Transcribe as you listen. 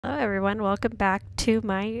Hello everyone, welcome back to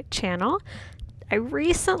my channel. I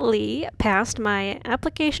recently passed my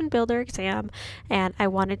application builder exam and I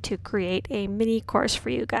wanted to create a mini course for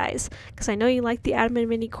you guys because I know you like the admin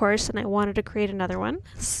mini course and I wanted to create another one.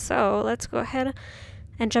 So let's go ahead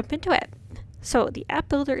and jump into it. So the app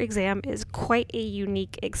builder exam is quite a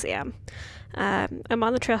unique exam. I'm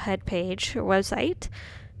on the Trailhead page or website,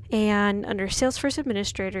 and under Salesforce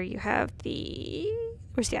Administrator you have the,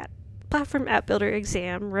 where's the Platform App Builder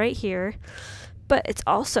exam right here, but it's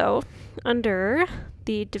also under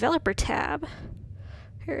the Developer tab.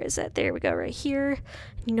 Where is it? There we go, right here.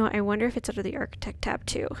 You know what? I wonder if it's under the Architect tab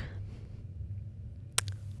too.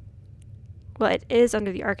 Well, it is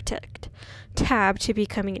under the Architect tab to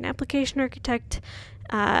becoming an application architect,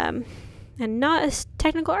 and not a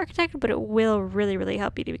technical architect, but it will really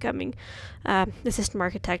help you to becoming the system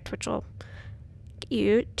architect, which will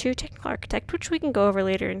you to technical architect, which we can go over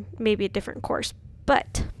later in maybe a different course.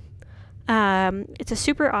 But it's a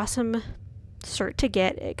super awesome cert to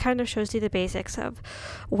get. It kind of shows you the basics of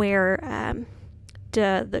where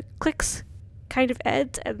the clicks kind of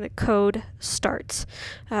ends and the code starts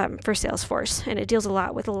for Salesforce, and it deals a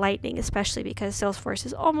lot with Lightning, especially because Salesforce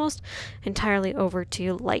is almost entirely over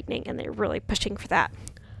to Lightning and they're really pushing for that.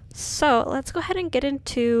 So let's go ahead and get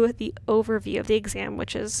into the overview of the exam,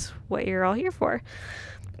 which is what you're all here for.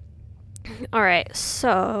 Alright,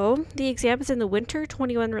 so the exam is in the Winter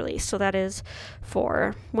 21 release, so that is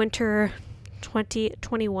for Winter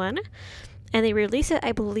 2021. And they release it,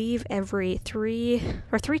 I believe, every three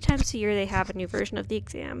times a year they have a new version of the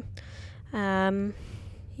exam.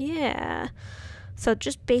 Yeah. So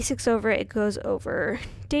just basics over it. It goes over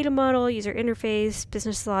data model, user interface,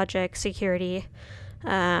 business logic, security,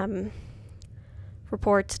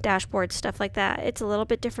 reports, dashboards, stuff like that. It's a little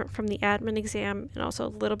bit different from the admin exam and also a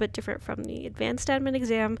little bit different from the advanced admin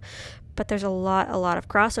exam, but there's a lot of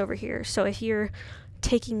crossover here. So if you're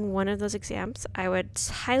taking one of those exams, I would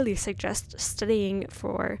highly suggest studying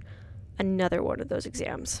for another one of those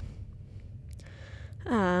exams.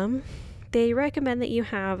 They recommend that you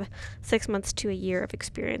have 6 months to a year of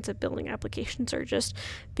experience of building applications or just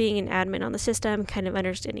being an admin on the system, kind of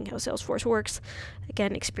understanding how Salesforce works.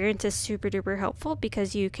 Again, experience is super duper helpful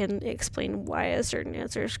because you can explain why a certain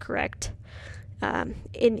answer is correct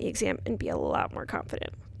in the exam and be a lot more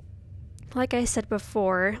confident. Like I said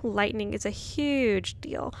before, Lightning is a huge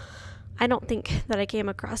deal. I don't think that I came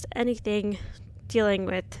across anything dealing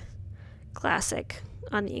with Classic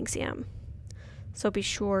on the exam. So be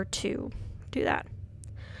sure to do that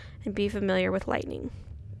and be familiar with Lightning.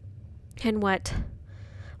 And well,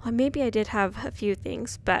 maybe I did have a few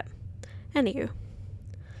things, but anywho.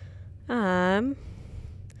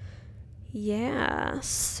 Yeah,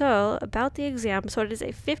 so about the exam, so it is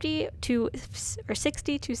a 60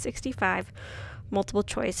 to 65 multiple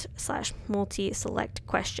choice / multi-select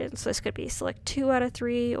question. So this could be select 2 out of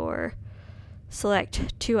 3 or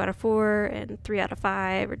select 2 out of 4 and 3 out of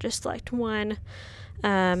 5 or just select 1.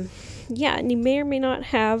 Yeah, and you may or may not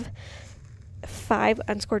have 5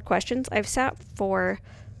 unscored questions. I've sat for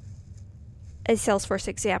a Salesforce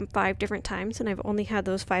exam 5 different times and I've only had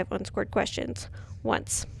those 5 unscored questions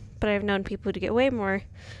once. But I've known people to get way more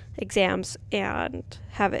exams and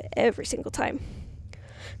have it every single time.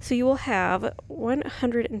 So you will have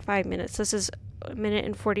 105 minutes. This is an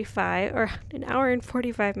hour and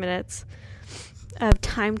 45 minutes of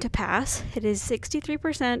time to pass. It is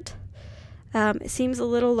 63%. It seems a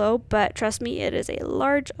little low, but trust me, it is a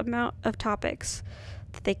large amount of topics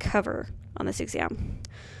that they cover on this exam.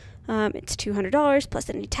 It's $200 plus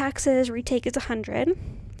any taxes. Retake is $100.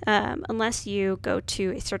 Unless you go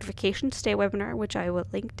to a certification stay webinar, which I will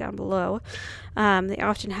link down below. They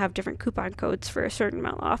often have different coupon codes for a certain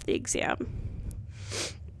amount off the exam.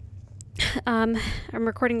 I'm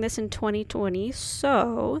recording this in 2020,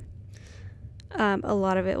 so a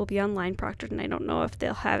lot of it will be online proctored, and I don't know if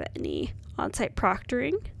they'll have any on-site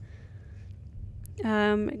proctoring.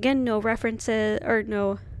 Again, no references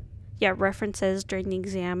during the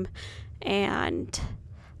exam, and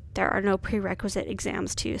there are no prerequisite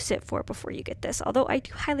exams to sit for before you get this, although I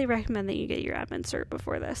do highly recommend that you get your admin cert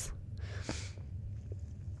before this.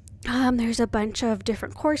 There's a bunch of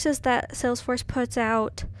different courses that Salesforce puts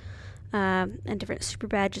out, and different super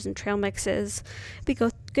badges and trail mixes. It'd be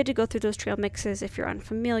good to go through those trail mixes if you're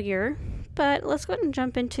unfamiliar, but let's go ahead and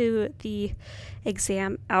jump into the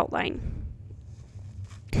exam outline.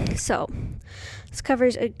 So this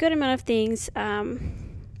covers a good amount of things.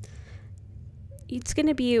 It's going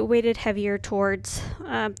to be weighted heavier towards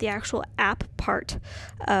the actual app part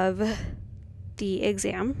of the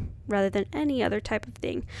exam rather than any other type of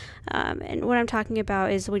thing. And what I'm talking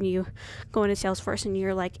about is when you go into Salesforce and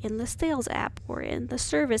you're like in the sales app or in the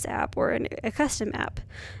service app or in a custom app,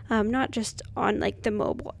 not just on like the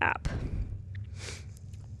mobile app.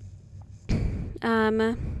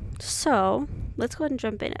 So let's go ahead and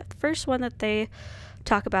jump in. The first one that they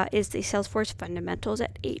talk about is the Salesforce Fundamentals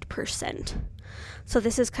at 8%. So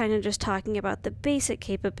this is kind of just talking about the basic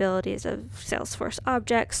capabilities of Salesforce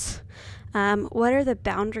objects. What are the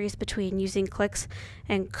boundaries between using clicks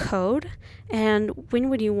and code? And when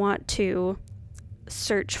would you want to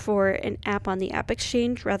search for an app on the App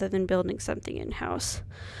Exchange rather than building something in-house?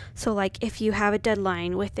 So like if you have a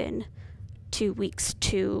deadline within 2 weeks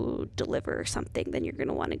to deliver something, then you're going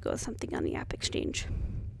to want to go with something on the App Exchange.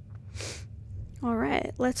 All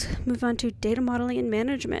right, let's move on to data modeling and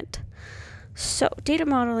management. So data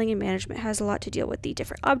modeling and management has a lot to deal with the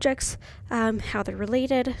different objects, how they're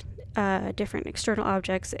related, different external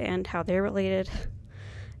objects, and how they're related.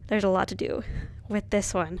 There's a lot to do with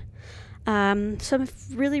this one. Some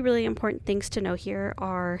really, really important things to know here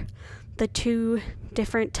are the two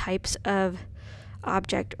different types of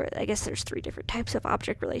object, or I guess there's 3 different types of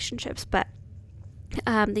object relationships, but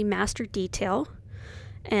the master detail,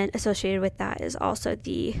 and associated with that is also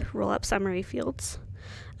the roll-up summary fields.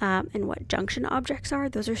 And what junction objects are.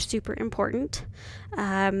 Those are super important.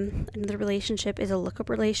 Another relationship is a lookup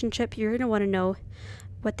relationship. You're going to want to know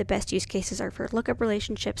what the best use cases are for lookup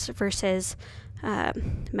relationships versus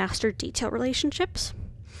master detail relationships.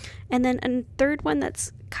 And then a third one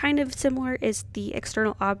that's kind of similar is the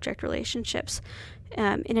external object relationships.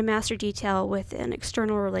 In a master detail with an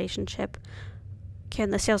external relationship, can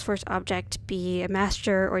the Salesforce object be a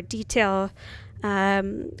master or detail?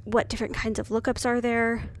 What different kinds of lookups are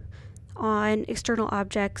there on external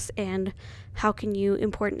objects, and how can you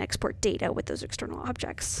import and export data with those external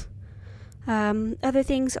objects? Other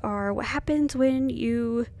things are what happens when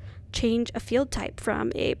you change a field type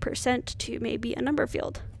from a % to maybe a number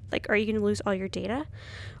field. Like, are you going to lose all your data?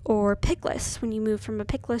 Or pick lists. When you move from a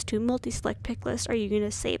pick list to a multi-select pick list, are you going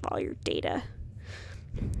to save all your data?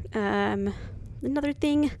 Another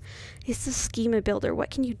thing is the schema builder. What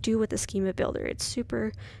can you do with the schema builder? It's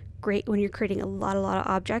super great when you're creating a lot of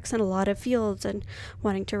objects and a lot of fields and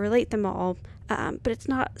wanting to relate them all, but it's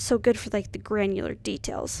not so good for like the granular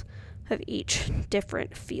details of each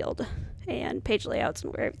different field and page layouts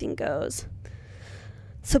and where everything goes.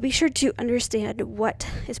 So be sure to understand what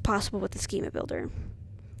is possible with the schema builder.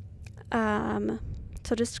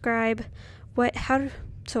 So describe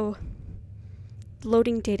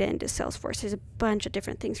loading data into Salesforce. There's a bunch of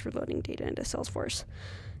different things for loading data into Salesforce.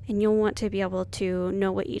 And you'll want to be able to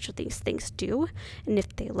know what each of these things do, and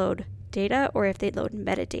if they load data or if they load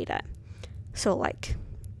metadata. So like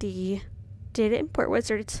the data import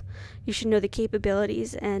wizards, you should know the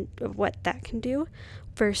capabilities and of what that can do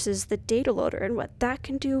versus the data loader and what that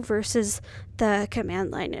can do versus the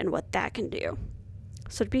command line and what that can do.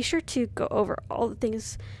 So be sure to go over all the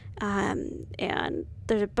things, and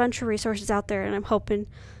there's a bunch of resources out there, and I'm hoping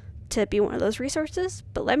to be one of those resources,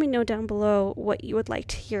 but let me know down below what you would like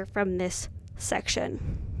to hear from this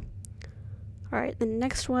section. Alright, the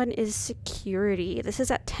next one is security. This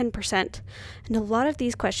is at 10%, and a lot of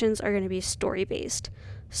these questions are going to be story-based.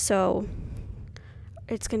 So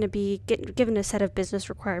it's going to be given a set of business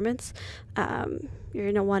requirements. You're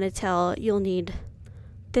going to want to tell you'll need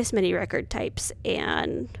this many record types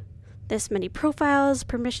and this many profiles,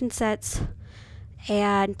 permission sets,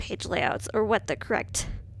 and page layouts, or what the correct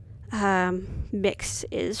mix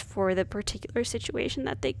is for the particular situation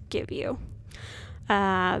that they give you.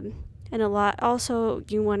 And a lot also,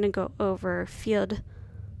 you want to go over field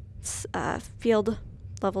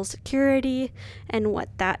level security and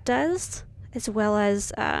what that does, as well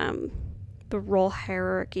as the role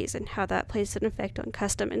hierarchies and how that plays an effect on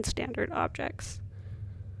custom and standard objects.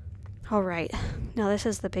 All right, now this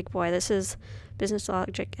is the big boy. This is business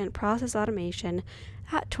logic and process automation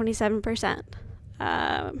at 27%.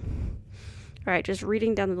 All right, just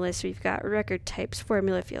reading down the list, we've got record types,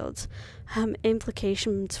 formula fields,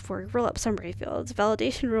 implications for roll-up summary fields,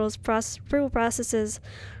 validation rules, approval processes,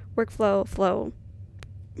 workflow, flow,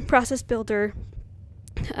 process builder,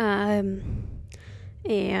 and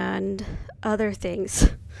other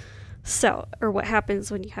things. So, or what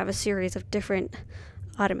happens when you have a series of different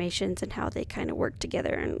automations and how they kind of work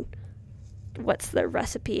together, and what's the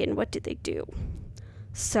recipe and what do they do.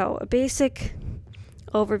 So a basic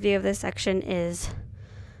overview of this section is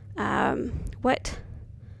what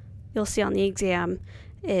you'll see on the exam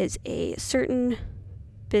is a certain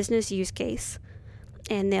business use case,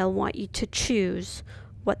 and they'll want you to choose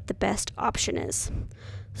what the best option is.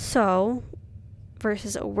 So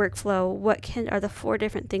versus a workflow, what are the 4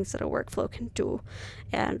 different things that a workflow can do,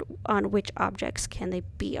 and on which objects can they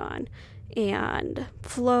be on? And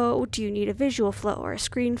flow, do you need a visual flow or a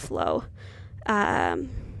screen flow,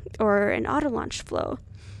 or an auto launch flow?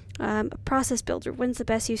 A process builder, when's the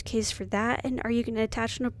best use case for that? And are you going to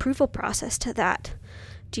attach an approval process to that?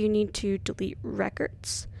 Do you need to delete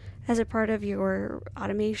records as a part of your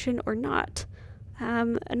automation or not?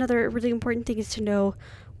 Another really important thing is to know,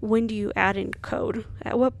 when do you add in code?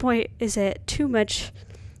 At what point is it too much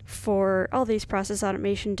for all these process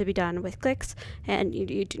automation to be done with clicks, and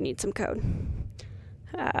you do need some code?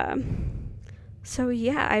 So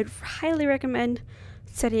yeah, I'd highly recommend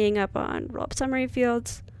setting up on roll-up summary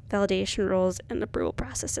fields, validation roles, and approval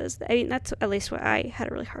processes. I mean, that's at least what I had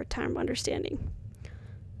a really hard time understanding.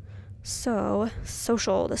 So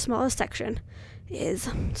social, the smallest section, is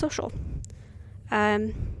social.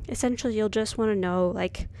 Essentially, you'll just want to know,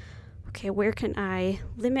 like, okay, where can I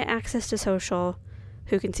limit access to social?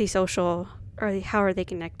 Who can see social? Or how are they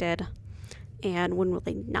connected? And when will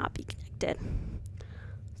they not be connected?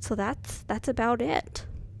 So that's about it.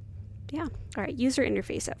 Yeah. All right. User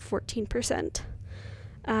interface at 14%.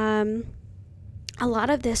 A lot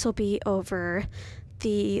of this will be over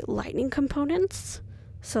the Lightning components.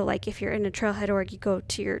 So, like, if you're in a Trailhead org, you go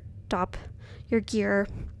to your gear.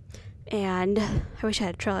 And I wish I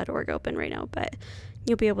had Trailhead.org open right now, but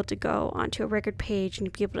you'll be able to go onto a record page and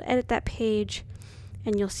you'll be able to edit that page,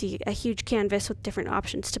 and you'll see a huge canvas with different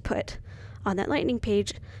options to put on that Lightning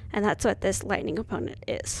page, and that's what this Lightning component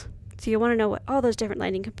is. So you want to know what all those different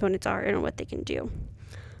Lightning components are and what they can do.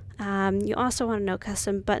 You also want to know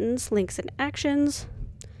custom buttons, links, and actions,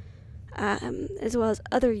 as well as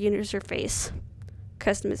other user interface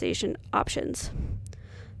customization options.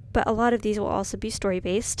 But a lot of these will also be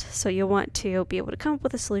story-based, so you'll want to be able to come up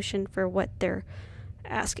with a solution for what they're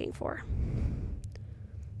asking for.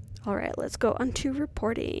 All right, let's go on to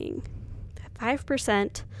reporting.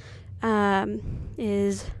 5%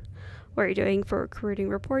 is what you're doing for creating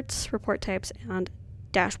reports, report types, and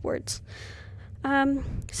dashboards.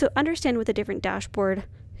 So understand what the different dashboard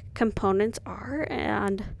components are,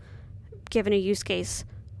 and given a use case,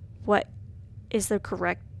 what is the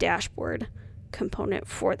correct dashboard component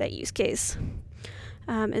for that use case,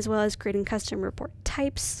 as well as creating custom report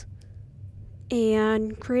types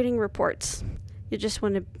and creating reports. You just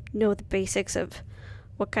want to know the basics of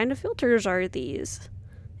what kind of filters are these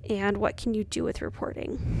and what can you do with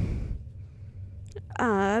reporting.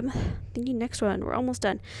 The next one, we're almost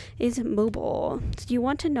done, is mobile. So you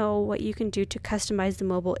want to know what you can do to customize the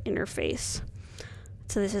mobile interface.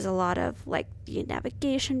 So this is a lot of like the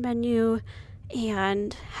navigation menu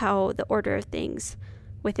and how the order of things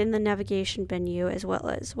within the navigation menu, as well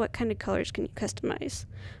as what kind of colors can you customize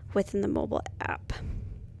within the mobile app.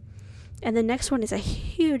 And the next one is a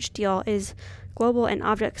huge deal, is global and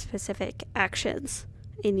object-specific actions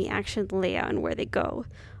in the action layout and where they go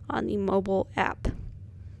on the mobile app.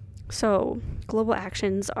 So global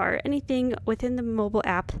actions are anything within the mobile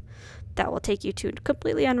app that will take you to a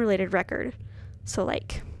completely unrelated record. So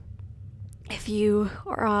like if you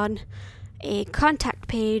are on a contact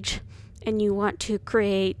page and you want to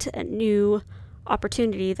create a new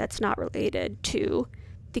opportunity that's not related to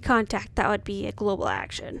the contact, that would be a global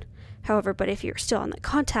action. However, but if you're still on the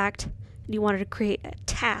contact and you wanted to create a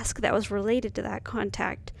task that was related to that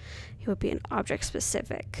contact, it would be an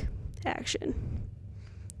object-specific action.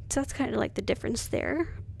 So that's kind of like the difference there.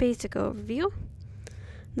 Basic overview.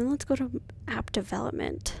 Then let's go to app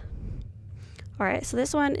development. All right, so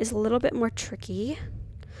this one is a little bit more tricky.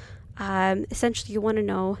 Essentially, you want to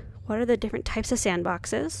know what are the different types of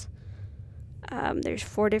sandboxes. There's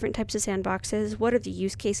 4 different types of sandboxes. What are the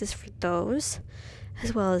use cases for those?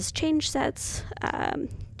 As well as change sets.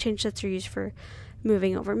 Change sets are used for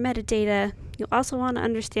moving over metadata. You'll also want to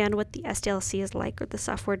understand what the SDLC is like, or the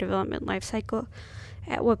software development lifecycle.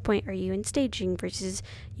 At what point are you in staging versus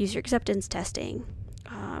user acceptance testing?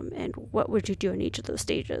 And what would you do in each of those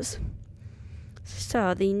stages?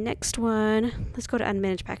 So the next one, let's go to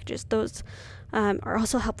unmanaged packages. Those are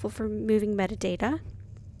also helpful for moving metadata,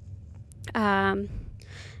 and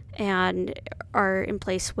are in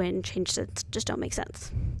place when change sets just don't make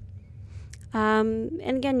sense. And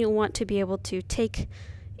again, you'll want to be able to take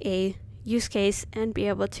a use case and be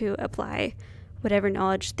able to apply whatever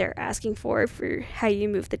knowledge they're asking for how you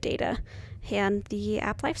move the data and the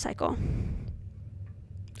app lifecycle.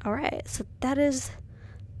 All right, so that is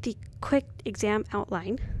the quick exam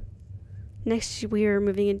outline. Next, we are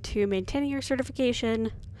moving into maintaining your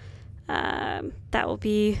certification. That will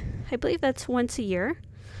be, I believe that's once a year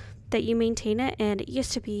that you maintain it, and it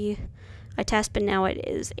used to be a test, but now it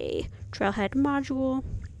is a trailhead module,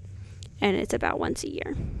 and it's about once a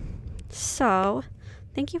year. So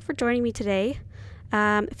thank you for joining me today.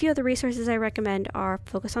 A few other resources I recommend are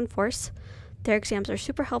Focus on Force. Their exams are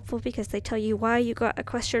super helpful because they tell you why you got a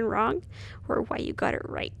question wrong or why you got it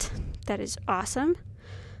right. That is awesome.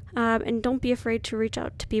 And don't be afraid to reach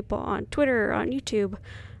out to people on Twitter or on YouTube,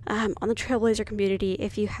 on the Trailblazer community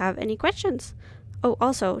if you have any questions. Oh,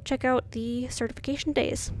 also, check out the certification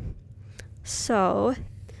days. So,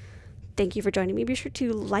 thank you for joining me. Be sure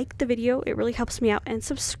to like the video. It really helps me out, and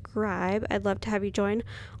subscribe. I'd love to have you join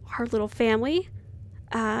our little family.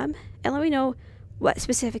 And let me know what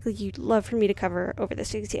specifically you'd love for me to cover over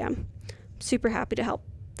this exam. I'm super happy to help.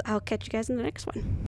 I'll catch you guys in the next one.